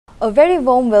A very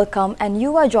warm welcome, and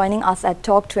you are joining us at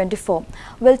Talk 24.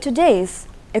 Well, today's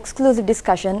exclusive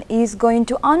discussion is going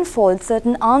to unfold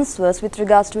certain answers with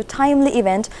regards to a timely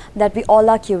event that we all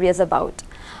are curious about.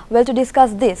 Well, to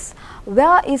discuss this,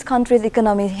 where is country's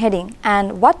economy heading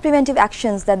and what preventive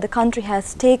actions that the country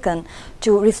has taken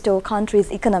to restore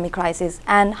country's economic crisis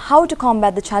and how to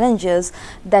combat the challenges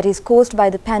that is caused by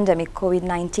the pandemic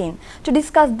COVID-19. To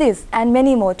discuss this and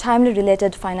many more timely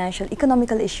related financial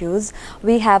economical issues,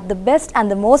 we have the best and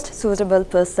the most suitable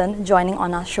person joining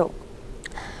on our show.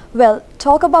 Well,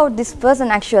 talk about this person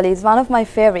actually is one of my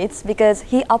favorites because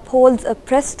he upholds a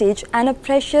prestige and a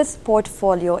precious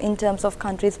portfolio in terms of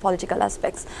country's political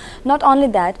aspects. Not only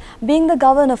that, being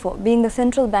the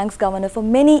central bank's governor for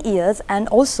many years and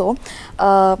also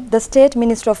the State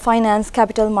Minister of Finance,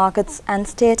 Capital Markets and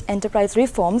State Enterprise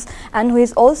Reforms, and who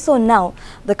is also now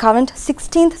the current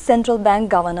 16th Central Bank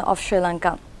Governor of Sri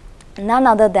Lanka. None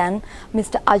other than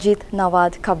Mr. Ajith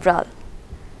Nivard Cabraal.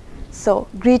 So,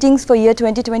 greetings for year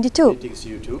 2022. Greetings to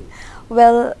you too.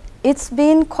 Well, it's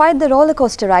been quite the roller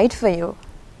coaster ride for you.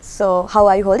 So, how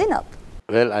are you holding up?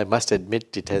 Well, I must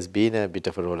admit it has been a bit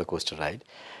of a roller coaster ride,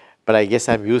 but I guess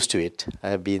I'm used to it.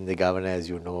 I have been the governor, as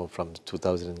you know, from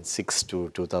 2006 to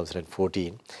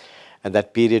 2014, and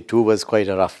that period too was quite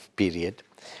a rough period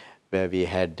where we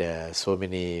had so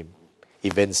many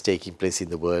events taking place in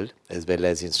the world as well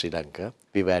as in Sri Lanka.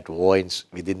 We were at war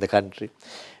within the country.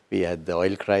 We had the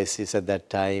oil crisis at that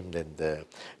time, then the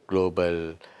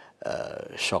global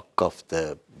shock of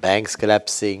the banks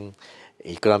collapsing,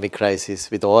 economic crisis.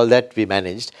 With all that we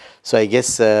managed. So I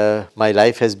guess my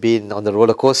life has been on the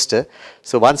roller coaster.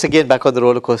 So once again back on the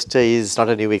roller coaster is not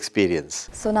a new experience.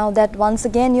 So now that once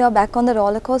again you are back on the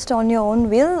roller coaster on your own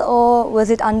will, or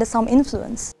was it under some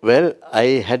influence? Well,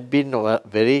 I had been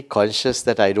very conscious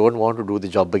that I don't want to do the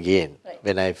job again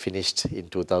when I finished in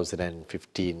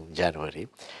 2015 January.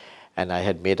 And I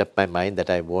had made up my mind that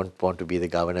I won't want to be the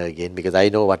governor again because I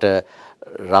know what a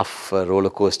rough roller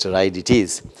coaster ride it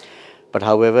is. But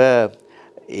however,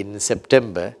 in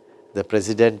September, the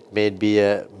president made me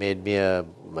a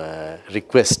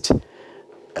request,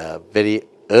 a very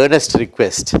earnest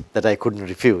request that I couldn't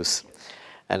refuse.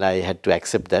 And I had to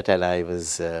accept that, and I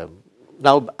was,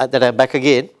 now that I'm back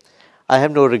again, I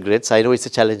have no regrets. I know it's a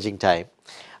challenging time.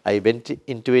 I went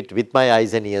into it with my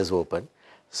eyes and ears open.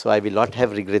 So I will not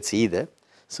have regrets either.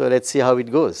 So let's see how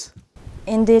it goes.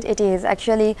 Indeed it is.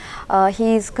 Actually,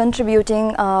 he's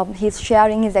contributing, he's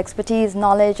sharing his expertise,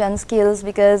 knowledge and skills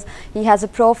because he has a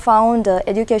profound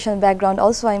education background.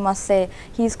 Also, I must say,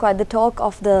 he's quite the talk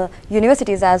of the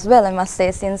universities as well, I must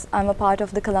say, since I'm a part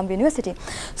of the Columbia University.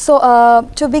 So,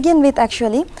 to begin with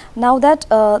actually, now that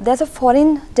there's a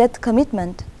foreign debt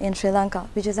commitment in Sri Lanka,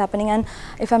 which is happening, and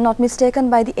if I'm not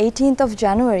mistaken, by the 18th of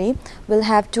January, we'll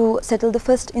have to settle the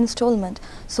first installment.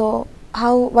 So,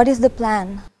 what is the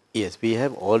plan? Yes, we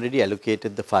have already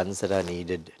allocated the funds that are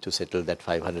needed to settle that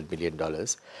 $500 million.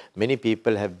 Many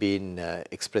people have been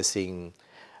expressing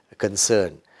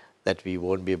concern that we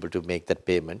won't be able to make that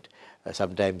payment.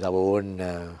 Sometimes our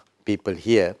own people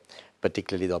here,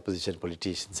 particularly the opposition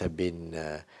politicians, have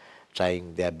been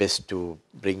trying their best to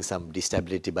bring some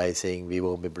stability by saying we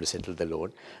won't be able to settle the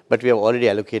loan. But we have already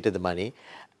allocated the money,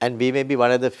 and we may be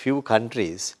one of the few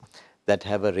countries that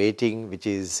have a rating which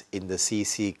is in the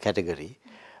CC category,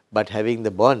 but having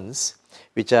the bonds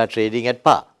which are trading at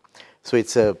par. So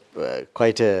it's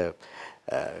quite a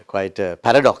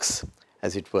paradox,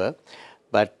 as it were.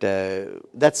 But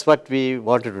that's what we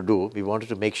wanted to do. We wanted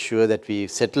to make sure that we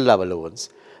settle our loans,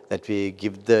 that we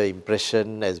give the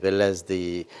impression as well as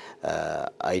the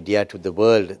idea to the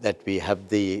world that we have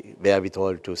the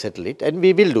wherewithal to settle it, and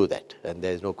we will do that, and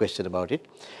there is no question about it.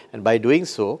 And by doing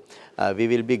so, we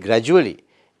will be gradually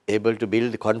able to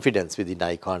build confidence within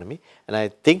our economy, and I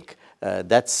think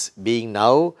that's being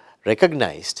now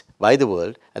recognized by the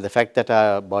world, and the fact that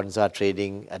our bonds are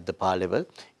trading at the par level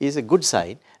is a good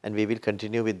sign, and we will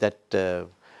continue with that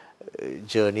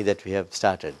journey that we have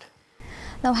started.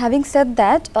 Now, having said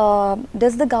that,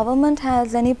 does the government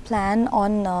has any plan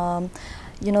on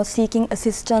seeking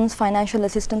assistance, financial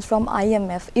assistance from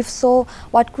IMF? If so,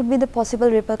 what could be the possible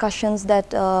repercussions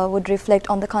that would reflect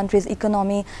on the country's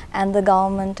economy and the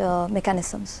government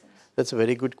mechanisms? That's a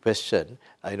very good question.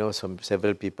 I know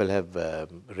several people have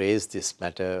raised this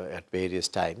matter at various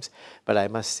times, but I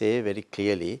must say very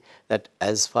clearly that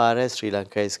as far as Sri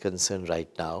Lanka is concerned right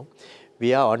now,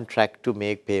 we are on track to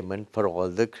make payment for all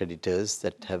the creditors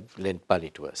that have lent money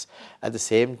to us. At the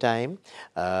same time,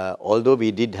 although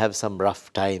we did have some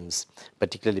rough times,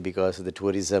 particularly because of the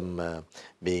tourism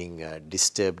being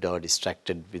disturbed or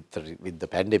distracted with the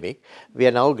pandemic, we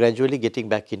are now gradually getting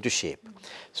back into shape.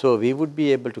 So we would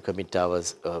be able to commit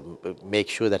ours, make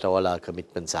sure that all our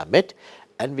commitments are met,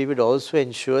 and we would also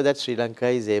ensure that Sri Lanka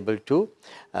is able to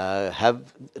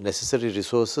have necessary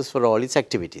resources for all its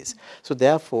activities. So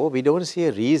therefore, we don't see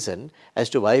a reason as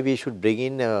to why we should bring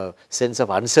in a sense of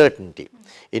uncertainty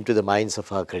into the minds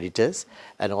of our creditors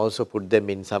and also put them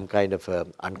in some kind of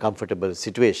uncomfortable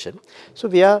situation. So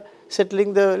we are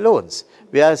settling the loans,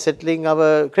 we are settling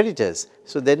our creditors,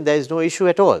 so then there is no issue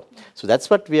at all. So that's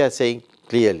what we are saying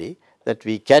clearly, that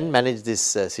we can manage this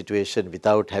situation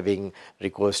without having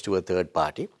recourse to a third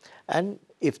party. And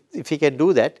if we can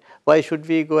do that, why should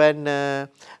we go and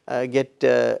get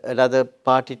another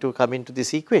party to come into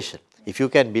this equation? If you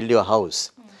can build your house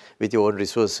with your own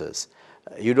resources,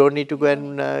 you don't need to go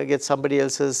and get somebody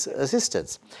else's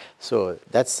assistance. So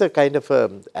that's the kind of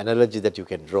analogy that you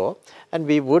can draw, and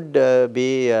we would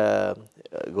be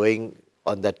going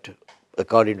on that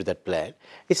according to that plan.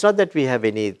 It's not that we have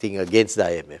anything against the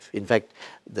IMF. In fact,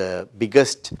 the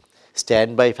biggest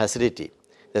standby facility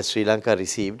that Sri Lanka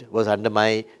received was under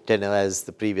my tenure as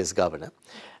the previous governor.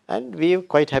 And we were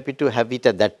quite happy to have it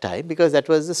at that time because that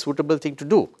was the suitable thing to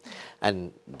do.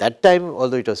 And that time,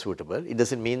 although it was suitable, it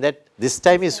doesn't mean that this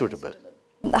time is suitable.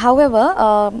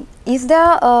 However, is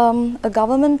there a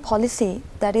government policy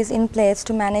that is in place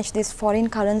to manage these foreign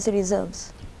currency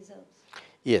reserves?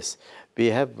 Yes. We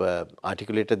have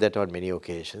articulated that on many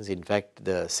occasions. In fact,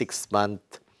 the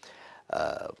 6-month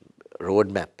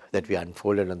roadmap that we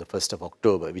unfolded on the 1st of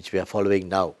October, which we are following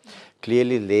now,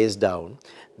 clearly lays down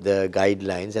the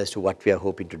guidelines as to what we are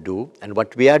hoping to do and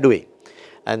what we are doing.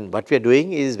 And what we are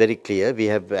doing is very clear. We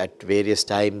have at various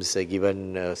times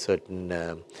given certain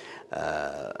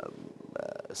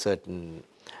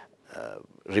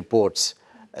reports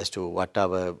as to what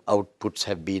our outputs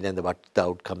have been and what the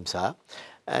outcomes are.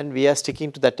 And we are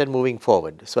sticking to that and moving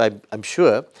forward. So I'm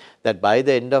sure that by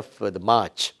the end of the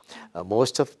March,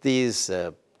 most of these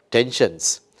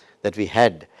tensions that we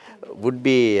had would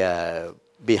be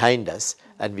behind us,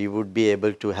 and we would be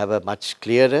able to have a much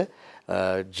clearer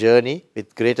journey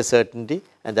with greater certainty,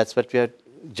 and that's what we are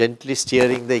gently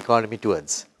steering the economy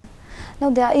towards. Now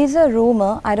there is a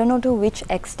rumor, I don't know to which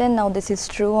extent now this is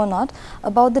true or not,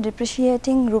 about the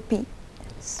depreciating rupee.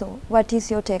 So what is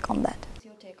your take on that?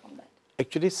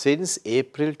 Actually, since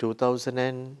April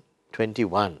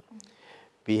 2021,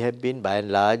 we have been by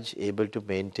and large able to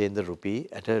maintain the rupee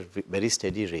at a very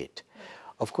steady rate.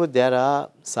 Of course, there are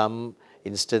some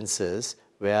instances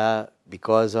where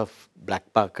because of black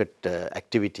market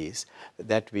activities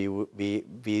that we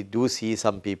do see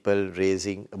some people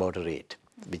raising about a rate,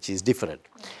 which is different.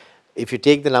 If you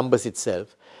take the numbers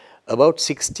itself, about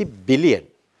 $60 billion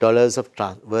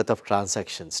worth of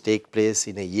transactions take place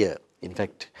in a year. In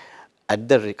fact, at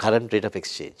the current rate of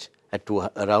exchange, at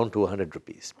around 200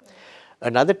 rupees.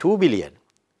 Another 2 billion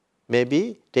may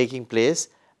be taking place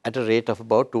at a rate of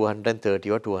about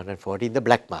 230 or 240 in the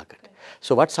black market.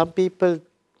 So what some people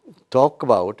talk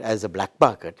about as a black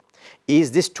market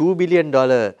is this $2 billion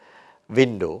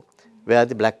window where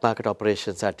the black market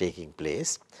operations are taking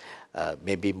place,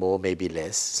 maybe more, maybe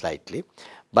less, slightly.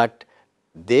 But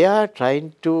they are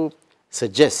trying to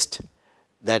suggest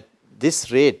that this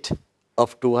rate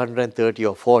of 230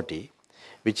 or 40,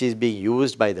 which is being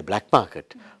used by the black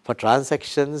market for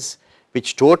transactions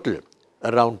which total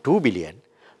around 2 billion,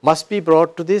 must be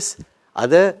brought to this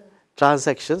other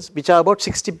transactions which are about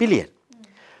 60 billion.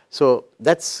 So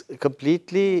that's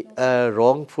completely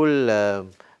wrongful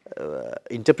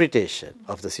interpretation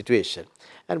of the situation.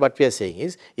 And what we are saying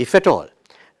is, if at all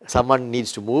someone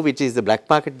needs to move, it is the black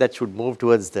market that should move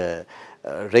towards the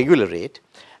regular rate.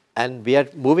 And we are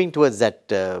moving towards that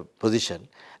position,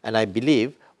 and I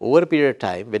believe over a period of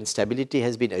time when stability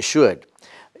has been assured,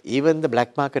 even the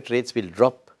black market rates will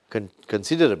drop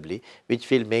considerably, which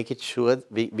will make it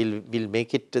will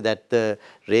make it that the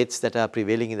rates that are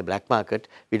prevailing in the black market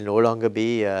will no longer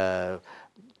be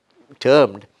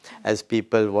termed as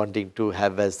people wanting to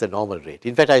have as the normal rate.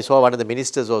 In fact, I saw one of the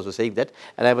ministers also saying that,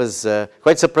 and I was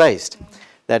quite surprised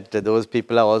that those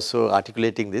people are also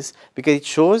articulating this, because it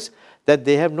shows that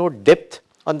they have no depth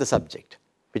on the subject,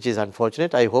 which is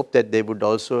unfortunate. I hope that they would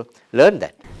also learn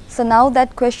that. So now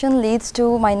that question leads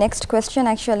to my next question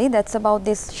actually, that's about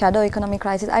this shadow economic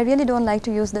crisis. I really don't like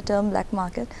to use the term black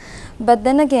market, but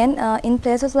then again in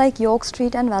places like York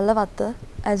Street and Vallavatta,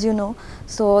 as you know,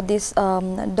 so this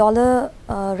dollar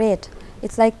rate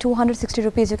It's like 260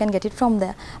 rupees, you can get it from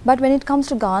there. But when it comes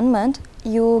to government,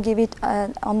 you give it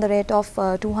on the rate of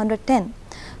 210.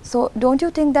 So don't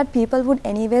you think that people would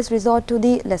anyways resort to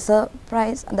the lesser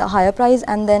price, the higher price,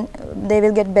 and then they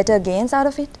will get better gains out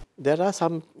of it? There are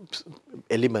some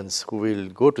elements who will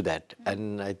go to that,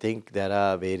 and I think there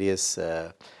are various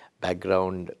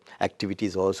background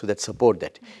activities also that support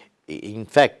that. In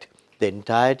fact, the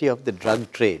entirety of the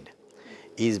drug trade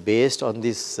is based on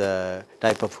this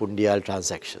type of fundial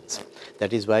transactions.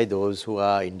 That is why those who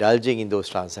are indulging in those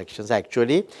transactions are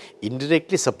actually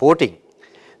indirectly supporting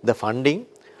the funding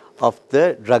of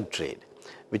the drug trade,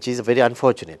 which is very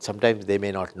unfortunate. Sometimes they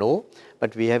may not know,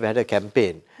 but we have had a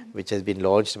campaign which has been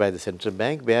launched by the central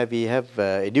bank where we have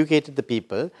educated the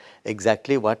people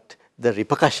exactly what the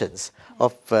repercussions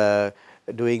of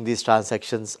doing these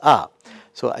transactions are.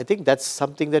 So I think that's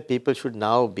something that people should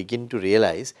now begin to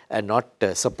realize and not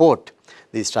support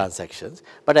these transactions.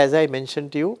 But as I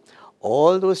mentioned to you,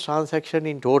 all those transactions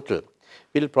in total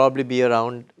will probably be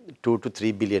around $2 to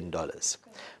 $3 billion.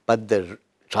 But the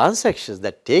transactions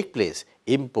that take place,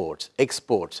 imports,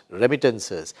 exports,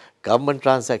 remittances, government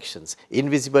transactions,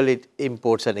 invisible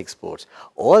imports and exports,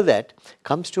 all that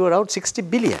comes to around 60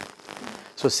 billion.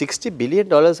 So $60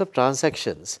 billion of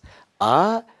transactions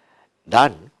are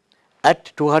done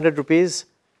at 200 rupees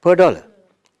per dollar,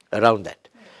 around that.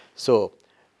 So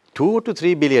 $2 to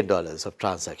 $3 billion of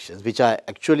transactions which are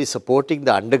actually supporting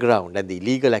the underground and the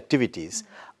illegal activities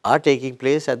are taking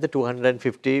place at the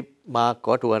 250 mark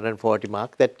or 240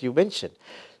 mark that you mentioned.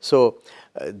 So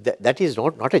that is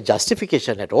not a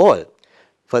justification at all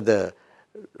for the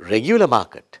regular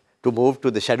market to move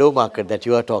to the shadow market that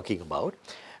you are talking about.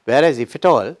 Whereas if at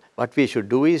all, what we should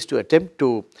do is to attempt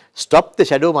to stop the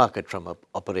shadow market from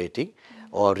operating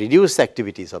or reduce the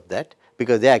activities of that,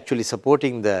 because they are actually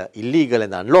supporting the illegal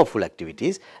and the unlawful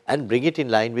activities, and bring it in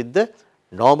line with the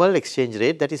normal exchange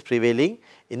rate that is prevailing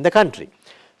in the country.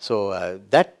 So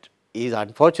that is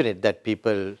unfortunate that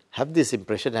people have this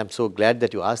impression. I am so glad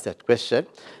that you asked that question,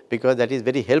 because that is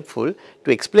very helpful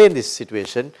to explain this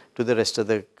situation to the rest of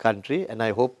the country, and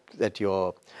I hope that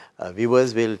your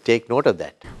viewers will take note of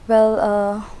that.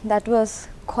 Well, that was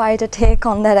quite a take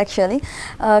on that actually.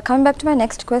 Coming back to my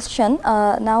next question,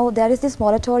 now there is this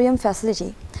moratorium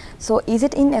facility. So is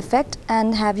it in effect,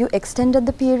 and have you extended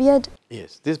the period?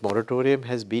 Yes, this moratorium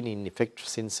has been in effect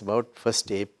since about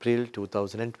 1st April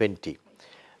 2020,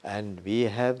 and we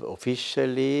have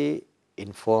officially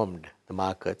informed the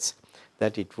markets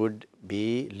that it would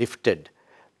be lifted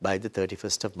by the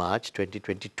 31st of March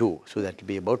 2022. So that will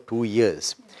be about 2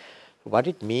 years. What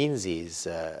it means is,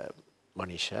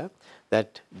 Monisha,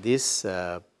 that this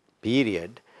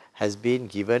period has been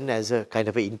given as a kind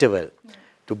of an interval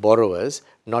to borrowers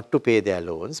not to pay their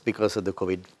loans because of the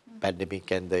COVID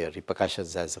pandemic and the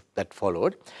repercussions that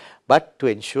followed, but to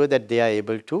ensure that they are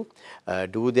able to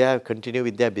continue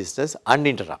with their business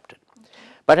uninterrupted.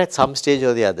 But at some stage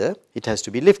or the other, it has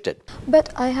to be lifted.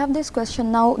 But I have this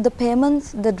question now, the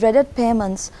payments, the dreaded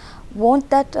payments, won't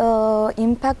that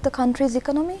impact the country's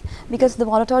economy? Because the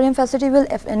moratorium facility will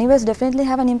anyways definitely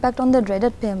have an impact on the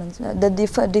dreaded payments,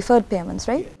 the deferred payments,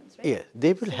 right? Yeah,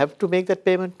 they will have to make that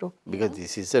payment too, because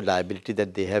this is a liability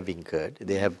that they have incurred.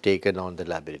 They have taken on the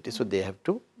liability, so they have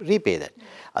to repay that.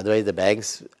 Otherwise, the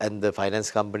banks and the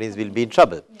finance companies will be in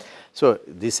trouble. So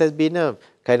this has been a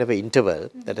kind of an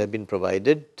interval that has been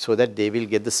provided so that they will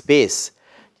get the space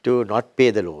to not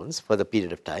pay the loans for the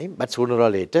period of time, but sooner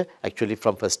or later, actually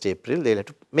from 1st April, they'll have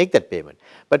to make that payment.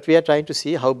 But we are trying to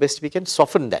see how best we can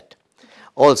soften that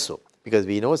also, because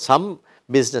we know some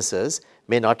businesses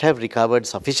may not have recovered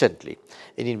sufficiently,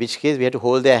 and in which case we have to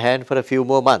hold their hand for a few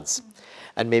more months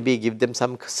and maybe give them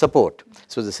some support.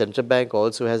 So the central bank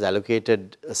also has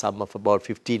allocated a sum of about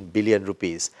 15 billion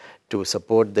rupees to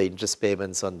support the interest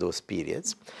payments on those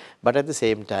periods. But at the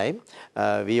same time,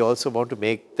 we also want to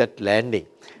make that landing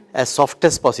as soft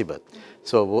as possible.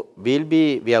 So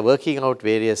we are working out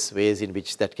various ways in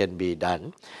which that can be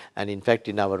done, and in fact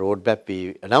in our roadmap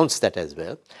we announced that as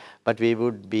well. But we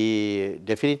would be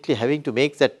definitely having to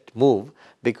make that move,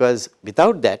 because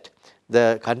without that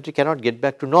the country cannot get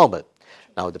back to normal.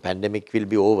 Now the pandemic will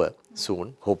be over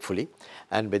soon, hopefully,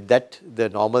 and with that the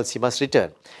normalcy must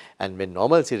return. And when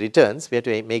normalcy returns, we have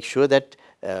to make sure that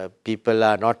people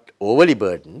are not overly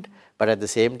burdened, but at the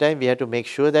same time we have to make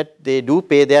sure that they do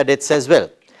pay their debts as well.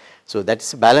 So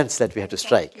that's a balance that we have to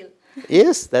strike.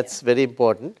 Yes, that's very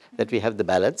important that we have the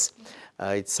balance.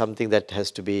 It's something that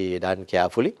has to be done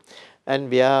carefully, and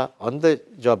we are on the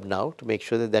job now to make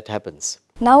sure that that happens.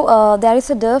 Now there is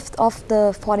a dearth of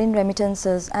the foreign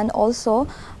remittances, and also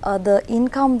the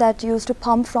income that used to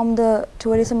pump from the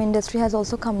tourism industry has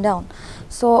also come down.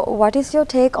 So what is your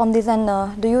take on this,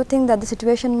 and do you think that the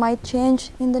situation might change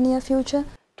in the near future?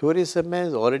 Tourism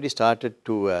has already started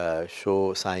to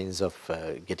show signs of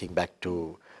getting back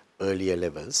to earlier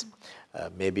levels.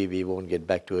 Maybe we won't get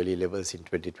back to early levels in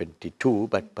 2022,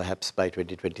 but perhaps by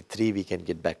 2023 we can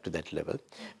get back to that level,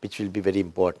 which will be very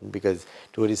important because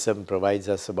tourism provides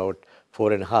us about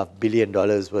 $4.5 billion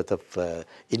worth of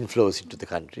inflows into the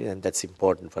country, and that's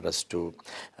important for us to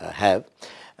have.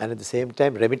 And at the same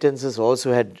time, remittances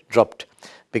also had dropped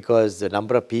because the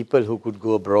number of people who could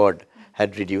go abroad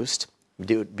had reduced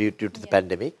due to the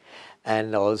pandemic,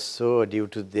 and also due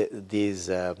to these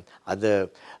other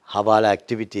Hawala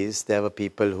activities. There were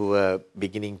people who were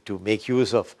beginning to make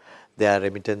use of their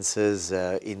remittances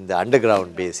in the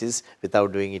underground basis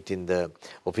without doing it in the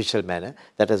official manner.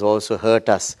 That has also hurt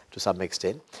us to some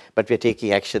extent, but we are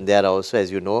taking action there also.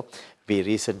 As you know, we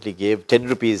recently gave 10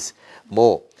 rupees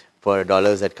more for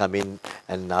dollars that come in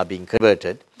and are being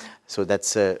converted, so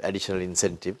that's an additional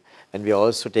incentive. And we are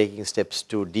also taking steps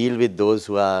to deal with those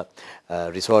who are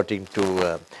resorting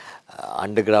to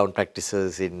underground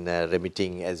practices in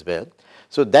remitting as well.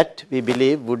 So that we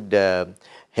believe would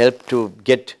help to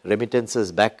get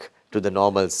remittances back to the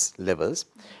normal levels.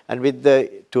 And with the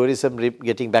tourism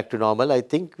getting back to normal, I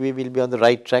think we will be on the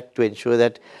right track to ensure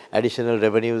that additional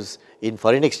revenues in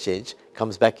foreign exchange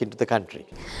comes back into the country.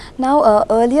 Now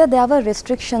earlier there were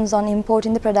restrictions on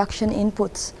importing the production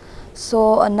inputs.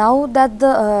 So now that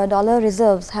the dollar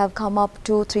reserves have come up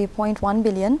to 3.1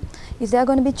 billion, is there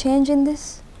going to be change in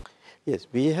this? Yes,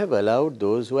 we have allowed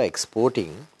those who are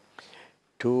exporting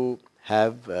to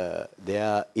have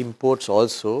their imports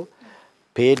also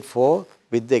paid for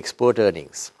with the export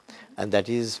earnings, and that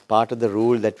is part of the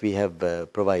rule that we have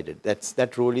provided.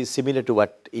 That rule is similar to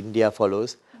what India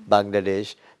follows,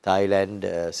 Bangladesh,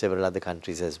 Thailand, several other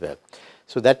countries as well.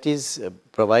 So that is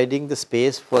providing the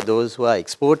space for those who are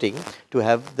exporting to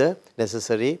have the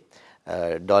necessary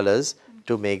dollars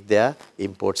to make their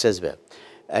imports as well.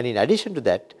 And in addition to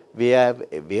that, we have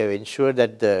ensured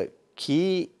that the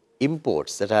key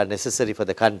imports that are necessary for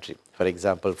the country, for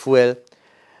example, fuel,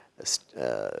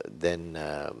 then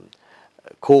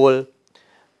coal,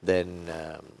 then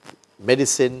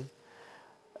medicine,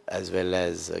 as well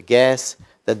as gas,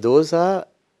 that those are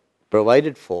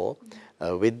provided for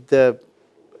with the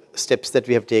steps that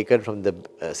we have taken from the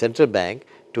central bank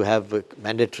to have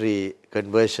mandatory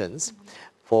conversions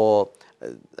for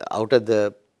out of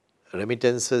the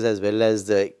remittances as well as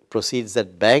the proceeds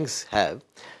that banks have,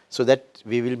 so that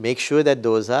we will make sure that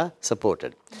those are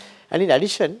supported. And in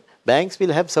addition, banks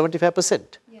will have 75%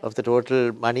 of the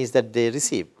total monies that they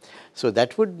receive. So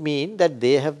that would mean that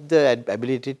they have the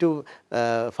ability to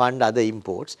fund other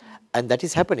imports, and that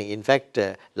is happening. In fact,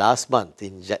 last month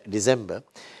in December,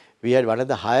 we had one of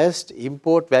the highest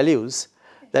import values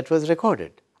that was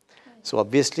recorded. So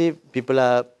obviously people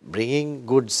are bringing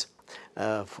goods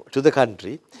to the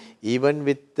country, even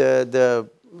with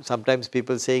sometimes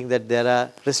people saying that there are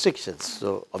restrictions.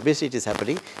 So obviously it is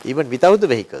happening even without the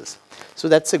vehicles. So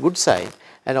that's a good sign,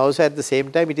 and also at the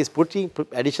same time it is putting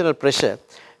additional pressure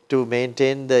to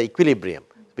maintain the equilibrium,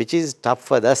 which is tough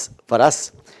for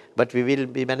us, but we will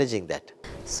be managing that.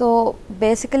 So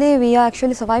basically we are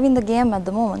actually surviving the game at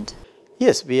the moment.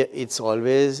 Yes, it's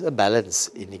always a balance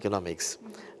in economics,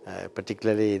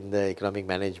 particularly in the economic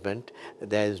management.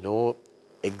 There is no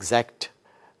exact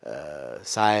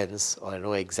science or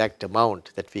no exact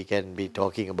amount that we can be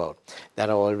talking about. There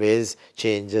are always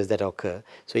changes that occur.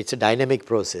 So it's a dynamic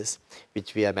process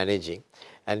which we are managing,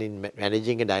 and in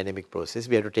managing a dynamic process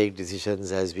we have to take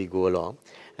decisions as we go along,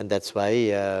 and that's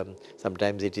why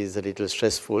sometimes it is a little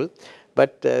stressful,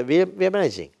 but we are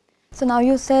managing. So now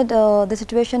you said the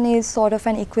situation is sort of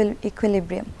an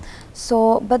equilibrium.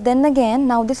 So, but then again,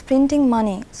 now this printing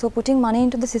money, so putting money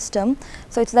into the system,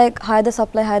 so it's like higher the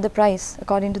supply, higher the price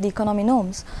according to the economy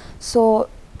norms. So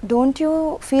don't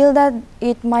you feel that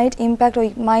it might impact or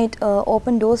it might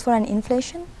open doors for an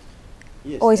inflation?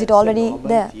 Yes, or is it already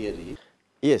there? Theory.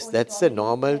 Yes, that's a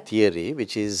normal theory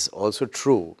which is also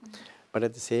true. But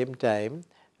at the same time,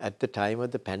 at the time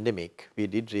of the pandemic, we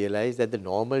did realize that the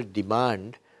normal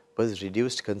demand was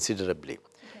reduced considerably.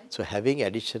 So having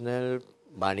additional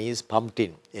monies pumped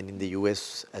in the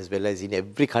US as well as in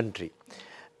every country,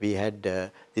 we had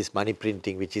this money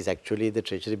printing, which is actually the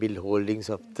treasury bill holdings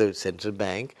of the central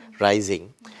bank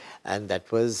rising, and that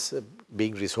was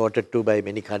being resorted to by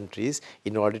many countries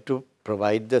in order to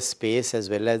provide the space as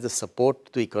well as the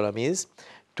support to economies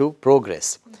to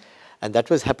progress, and that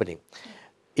was happening.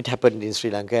 It happened in Sri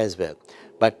Lanka as well.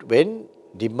 But when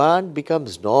demand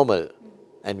becomes normal,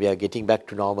 and we are getting back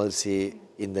to normalcy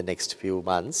in the next few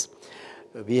months,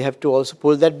 we have to also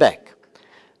pull that back.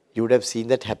 You would have seen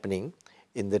that happening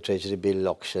in the treasury bill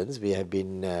auctions. We have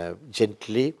been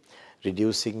gently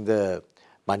reducing the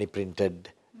money printed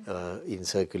in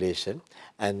circulation,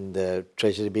 and the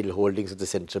treasury bill holdings of the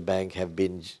central bank have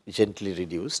been gently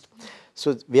reduced.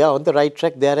 So we are on the right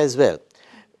track there as well.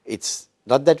 It's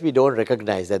not that we don't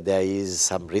recognize that there is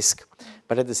some risk,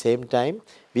 but at the same time,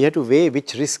 we have to weigh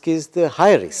which risk is the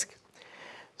higher risk.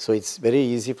 So it's very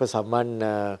easy for someone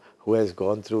who has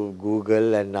gone through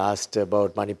Google and asked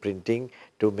about money printing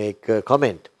to make a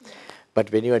comment.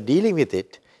 But when you are dealing with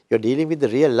it, you are dealing with the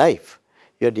real life.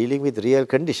 You are dealing with real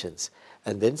conditions.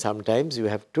 And then sometimes you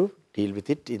have to deal with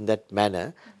it in that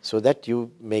manner so that you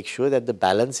make sure that the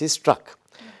balance is struck.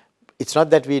 It's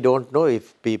not that we don't know.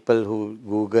 If people who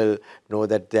Google know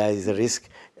that there is a risk,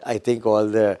 I think all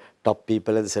the top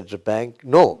people at the central bank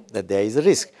know that there is a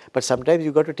risk. But sometimes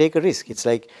you got to take a risk. It's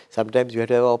like sometimes you have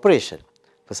to have an operation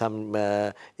for some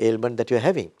ailment that you're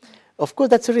having. Of course,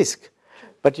 that's a risk.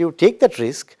 But you take that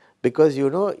risk because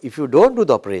you know if you don't do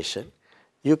the operation,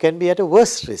 you can be at a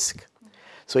worse risk.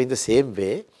 So in the same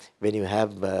way, when you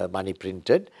have money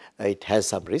printed, it has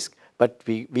some risk. But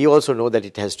we also know that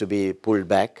it has to be pulled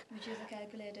back,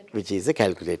 which is a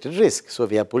calculated risk. So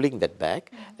we are pulling that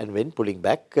back, and when pulling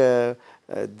back,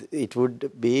 it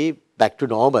would be back to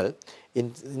normal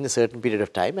in a certain period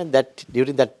of time, and that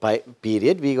during that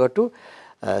period we got to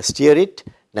steer it,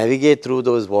 navigate through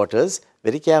those waters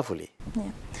very carefully.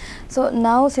 Yeah. So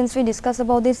now, since we discussed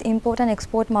about these import and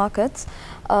export markets,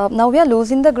 now we are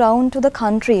losing the ground to the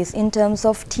countries in terms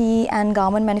of tea and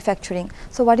garment manufacturing.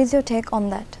 So what is your take on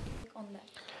that?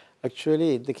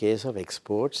 Actually, in the case of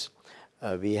exports,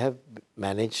 we have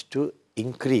managed to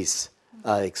increase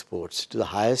our exports to the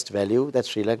highest value that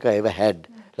Sri Lanka ever had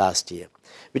last year,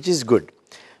 which is good.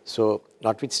 So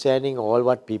notwithstanding all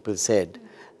what people said,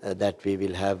 that we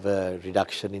will have a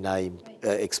reduction in our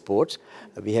exports,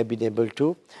 we have been able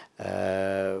to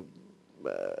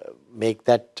make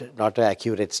that not an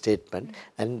accurate statement,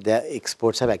 and the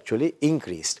exports have actually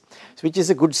increased, which is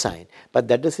a good sign. But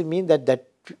that doesn't mean that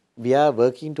we are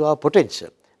working to our potential.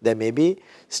 There may be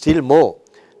still more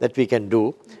that we can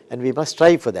do, and we must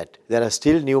strive for that. There are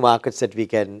still new markets that we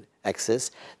can access.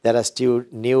 There are still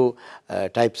new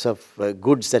types of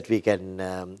goods that we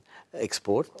can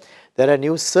export. There are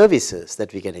new services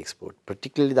that we can export,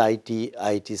 particularly the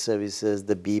IT services,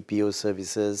 the BPO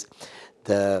services,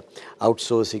 the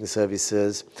outsourcing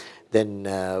services, then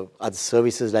other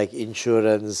services like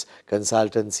insurance,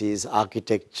 consultancies,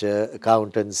 architecture,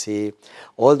 accountancy.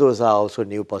 All those are also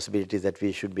new possibilities that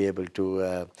we should be able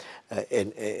to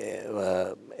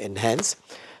enhance.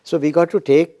 So we got to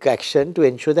take action to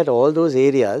ensure that all those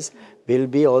areas will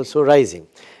be also rising.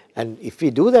 And if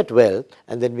we do that well,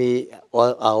 and then we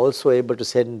are also able to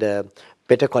send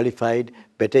better qualified,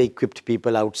 better equipped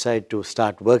people outside to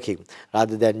start working,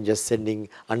 rather than just sending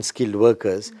unskilled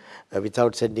workers,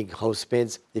 without sending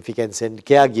housemaids, if we can send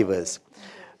caregivers,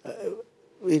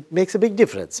 it makes a big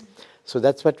difference. So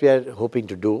that's what we are hoping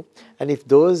to do. And if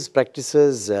those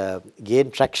practices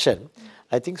gain traction,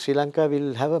 I think Sri Lanka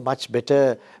will have a much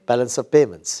better balance of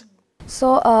payments.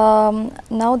 So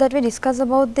now that we discuss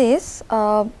about this,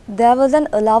 there was an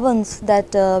allowance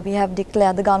that we have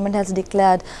declared, the government has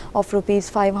declared, of rupees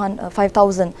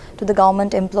 5,000 to the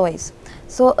government employees.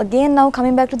 So again, now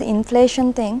coming back to the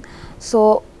inflation thing,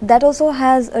 so that also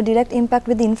has a direct impact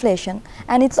with the inflation,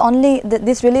 and it's only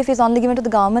this relief is only given to the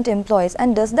government employees.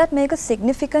 And does that make a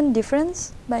significant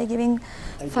difference by giving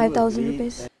 5,000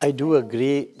 rupees? I do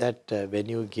agree that when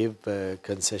you give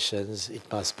concessions, it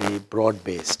must be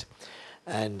broad-based.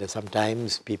 And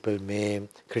sometimes people may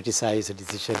criticize a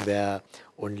decision where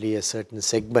only a certain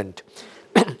segment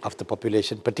of the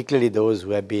population, particularly those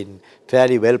who have been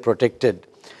fairly well protected,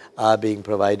 are being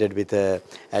provided with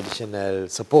additional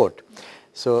support.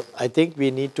 So I think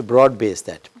we need to broad base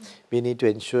that. We need to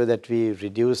ensure that we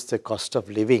reduce the cost of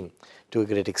living to a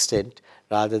great extent,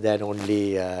 rather than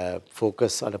only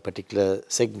focus on a particular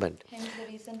segment. Hence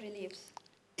the recent reliefs.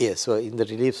 Yes, so in the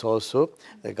reliefs also,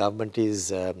 the government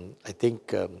is, I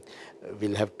think,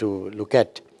 will have to look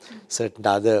at certain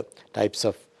other types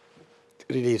of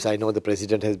reliefs. I know the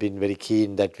President has been very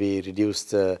keen that we reduce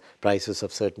the prices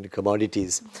of certain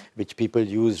commodities which people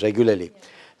use regularly.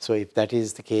 So if that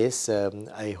is the case,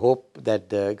 I hope that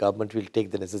the government will take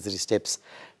the necessary steps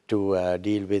to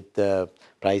deal with the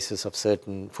prices of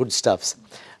certain foodstuffs,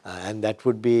 and that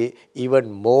would be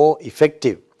even more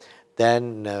effective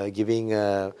than giving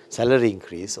a salary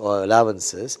increase or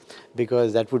allowances,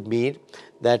 because that would mean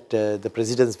that the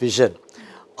President's vision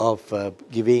of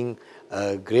giving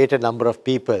a greater number of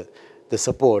people the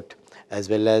support as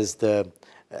well as the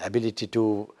ability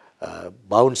to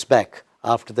bounce back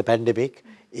after the pandemic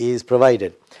is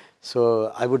provided.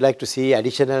 So I would like to see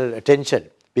additional attention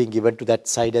being given to that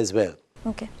side as well.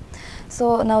 Okay.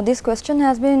 So now this question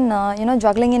has been,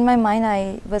 juggling in my mind.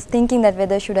 I was thinking that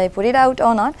whether should I put it out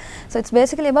or not. So it's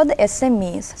basically about the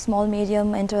SMEs, small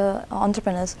medium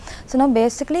entrepreneurs. So now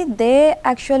basically they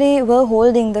actually were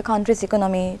holding the country's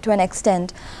economy to an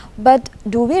extent. But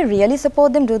do we really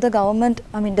support them? Does the government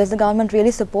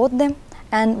really support them?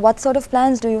 And what sort of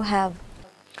plans do you have?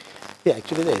 Yeah,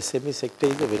 actually the SME sector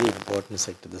is a very important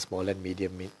sector, the small and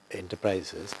medium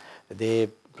enterprises. They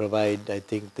provide, I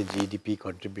think, the GDP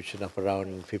contribution of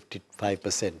around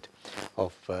 55%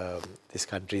 of this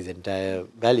country's entire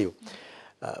value.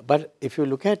 But if you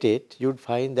look at it, you'd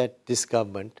find that this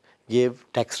government gave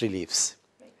tax reliefs,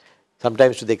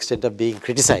 sometimes to the extent of being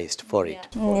criticized for it.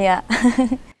 Yeah.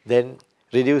 Then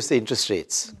reduce the interest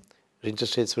rates.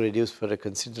 Interest rates were reduced for a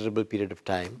considerable period of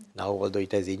time. Now, although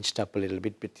it has inched up a little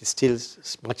bit, but it's still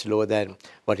much lower than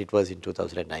what it was in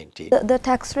 2019. The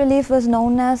tax relief was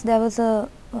known as, there was a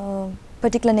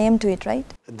particular name to it, right?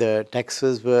 The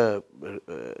taxes were,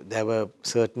 there were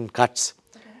certain cuts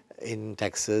in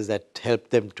taxes that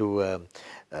helped them to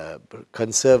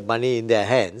conserve money in their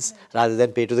hands rather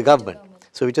than pay to the government.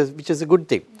 So, which is a good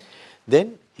thing.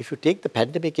 Then, if you take the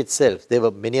pandemic itself,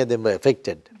 many of them were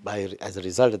affected as a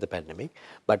result of the pandemic,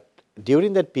 but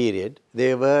during that period,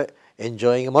 they were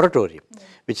enjoying a moratorium,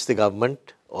 which the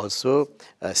government also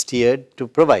steered to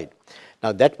provide.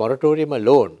 Now, that moratorium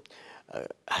alone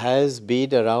has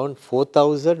been around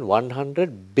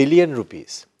 4,100 billion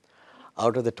rupees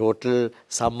out of the total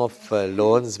sum of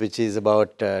loans, which is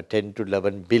about 10 to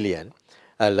 11 billion,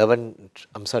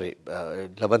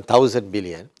 11,000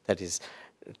 billion, that is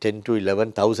 10 to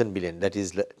 11,000 billion, that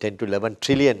is 10 to 11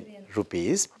 trillion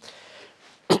rupees.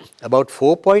 About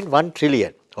 4.1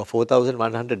 trillion or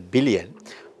 4,100 billion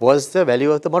was the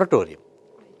value of the moratorium,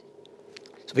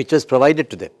 which was provided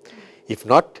to them. If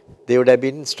not, they would have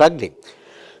been struggling.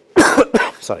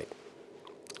 Sorry.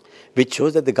 Which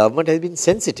shows that the government has been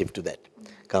sensitive to that.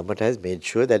 Government has made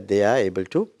sure that they are able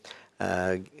to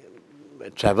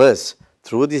traverse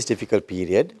through this difficult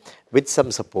period with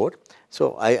some support.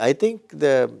 So I think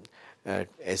the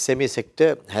SME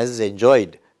sector has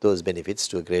enjoyed those benefits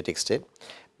to a great extent.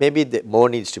 Maybe more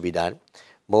needs to be done.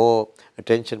 More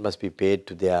attention must be paid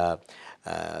to their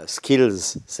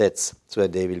skills sets so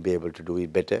that they will be able to do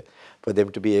it better. For them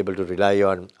to be able to rely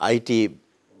on IT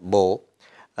more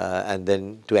and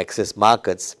then to access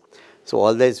markets. So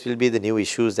all these will be the new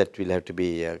issues that will have to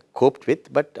be coped with.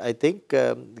 But I think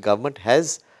the government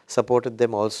has supported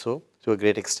them also to a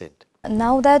great extent.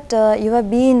 Now that you have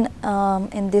been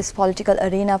in this political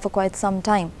arena for quite some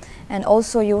time, and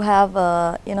also you have,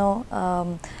 a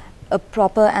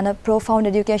proper and a profound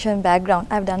education background,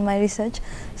 I've done my research.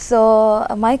 So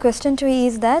my question to you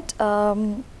is that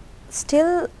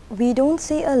still we don't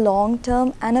see a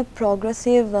long-term and a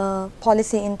progressive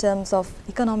policy in terms of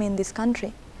economy in this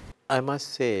country. I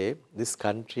must say this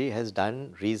country has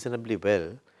done reasonably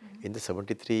well in the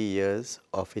 73 years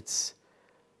of its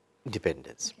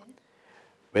independence. Okay.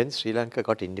 When Sri Lanka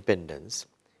got independence,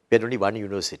 we had only one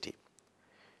university.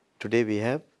 Today we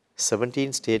have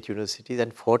 17 state universities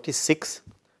and 46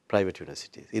 private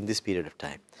universities in this period of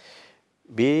time.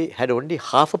 We had only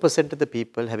 0.5% of the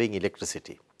people having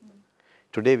electricity.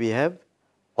 Today we have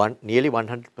nearly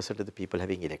 100% of the people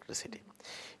having electricity.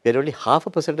 We had only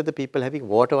 0.5% of the people having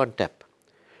water on tap.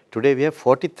 Today we have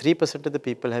 43% of the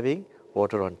people having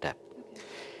water on tap.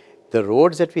 The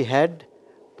roads that we had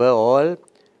were all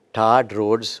tarred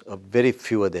roads, very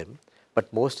few of them,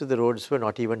 but most of the roads were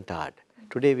not even tarred.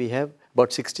 Today we have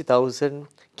about 60,000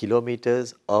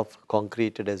 kilometers of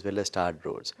concreted as well as tarred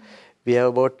roads. We have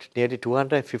about nearly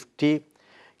 250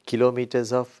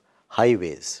 kilometers of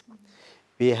highways.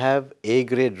 We have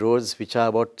A-grade roads which are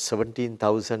about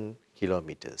 17,000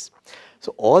 kilometers.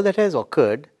 So all that has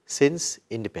occurred since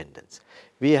independence.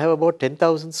 We have about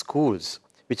 10,000 schools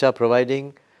which are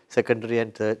providing secondary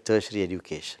and tertiary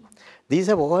education. These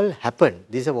have all happened.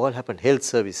 Health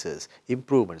services,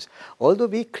 improvements. Although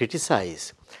we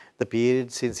criticize the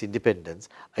period since independence,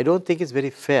 I don't think it's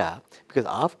very fair because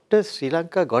after Sri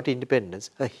Lanka got independence,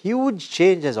 a huge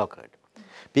change has occurred.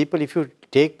 People, if you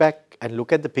take back and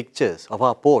look at the pictures of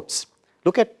our ports,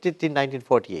 look at it in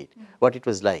 1948, what it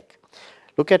was like.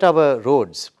 Look at our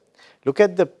roads. Look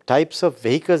at the types of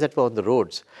vehicles that were on the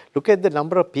roads. Look at the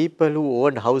number of people who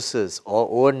owned houses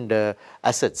or owned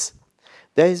assets.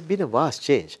 There has been a vast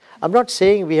change. I'm not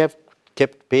saying we have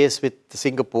kept pace with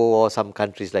Singapore or some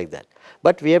countries like that.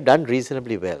 But we have done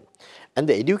reasonably well. And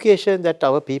the education that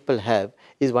our people have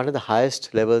is one of the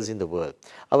highest levels in the world.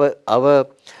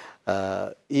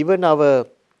 Even our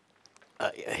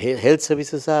health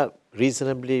services are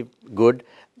reasonably good,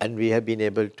 and we have been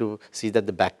able to see that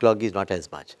the backlog is not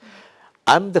as much.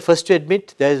 I'm the first to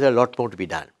admit there is a lot more to be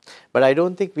done, but I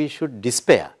don't think we should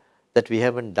despair that we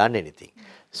haven't done anything.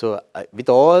 So with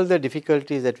all the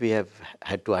difficulties that we have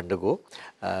had to undergo,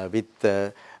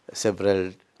 with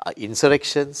several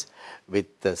insurrections, with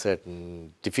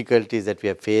certain difficulties that we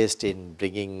have faced in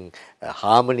bringing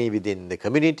harmony within the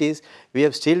communities, we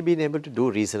have still been able to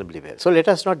do reasonably well. So let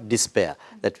us not despair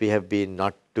that we have been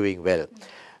not doing well.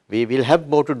 We will have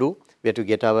more to do. We have to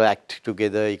get our act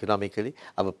together economically.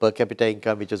 Our per capita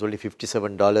income, which was only $57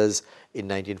 in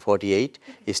 1948,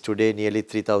 is today nearly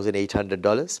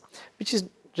 $3,800, which is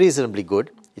reasonably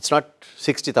good. It's not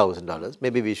 $60,000.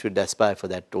 Maybe we should aspire for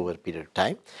that over a period of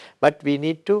time. But we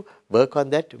need to work on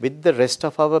that with the rest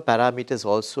of our parameters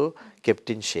also kept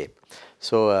in shape.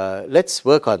 So let's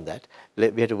work on that.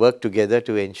 We have to work together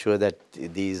to ensure that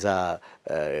these are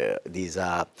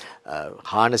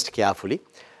harnessed carefully.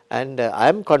 And I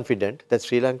am confident that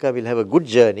Sri Lanka will have a good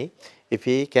journey if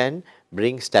we can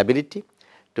bring stability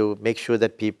to make sure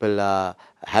that people are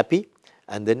happy,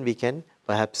 and then we can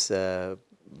perhaps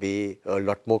be a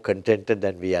lot more contented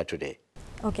than we are today.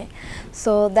 Okay,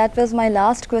 so that was my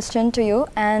last question to you,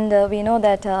 and we know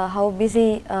that how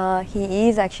busy he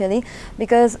is actually,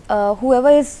 because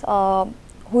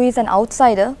who is an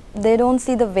outsider, they don't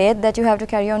see the weight that you have to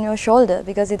carry on your shoulder,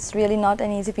 because it's really not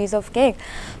an easy piece of cake.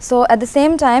 So at the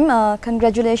same time,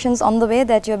 congratulations on the way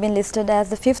that you have been listed as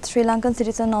the 5th Sri Lankan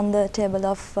citizen on the table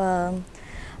of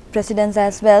presidents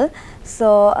as well.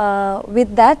 So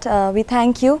with that, we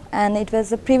thank you, and it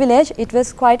was a privilege. It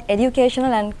was quite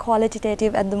educational and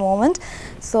qualitative at the moment.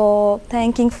 So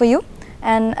thanking for you.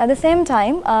 And at the same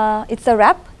time, it's a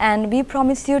wrap, and we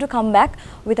promise you to come back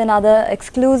with another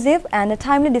exclusive and a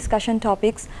timely discussion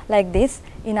topics like this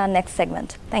in our next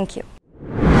segment. Thank you.